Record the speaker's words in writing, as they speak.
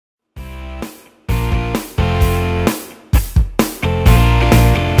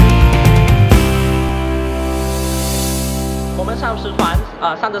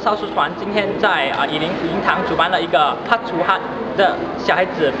上的少数团今天在以林福音堂主办了一个帕楚哈的小孩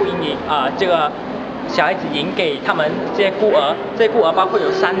子福音营这个小孩子营给他们这些孤儿，这些孤儿包括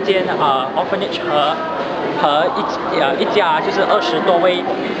有3间orphanage和一家就是20多位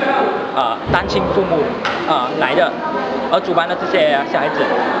单亲父母来的，而主办的这些小孩子。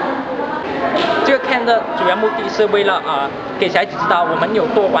这个 camp 的主要目的是为了给小孩子知道我们有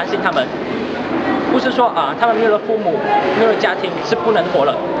多关心他们，不是说他们没有了父母，没有了家庭是不能活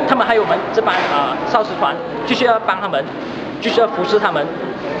了，他们还有我们这班少时团继续要帮他们，继续要服侍他们，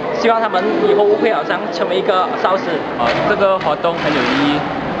希望他们以后会好像成为一个少时。这个活动很有意义，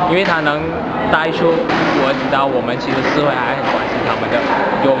因为它能带出我知道我们其实社会还很关心他们的，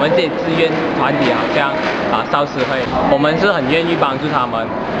有我们这些志愿团体，好像少时会，我们是很愿意帮助他们。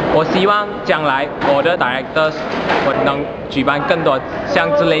我希望将来我的 directors 我能举办更多像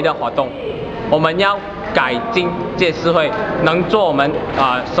这类的活动，我们要改进这些社会，能做我们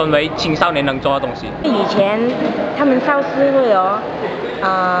身为青少年能做的东西。以前他们少师会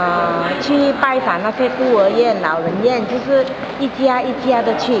去拜访那些孤儿院、老人院，就是一家一家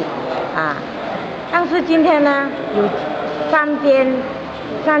的去但是今天呢，有3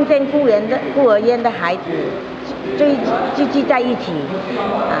间孤儿院的孩子聚集在一起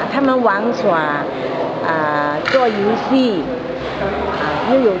他们玩耍做游戏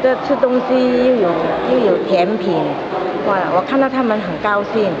又有的吃东西，又有甜品，哇！我看到他们很高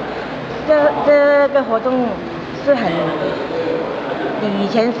兴。这个活动是比以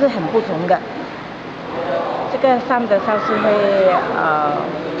前是很不同的。这个上的少师会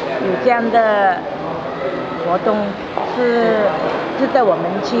有这样的活动，是值得我们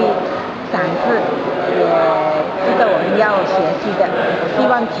去赏识，也值得我们要学习的。希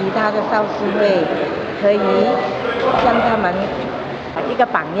望其他的少师会可以让他们一个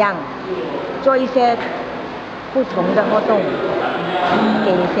榜样，做一些不同的活动，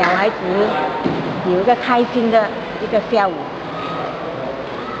给小孩子有一个开心的一个下午，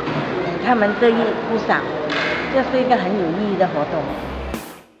他们得益不少，这是一个很有意义的活动。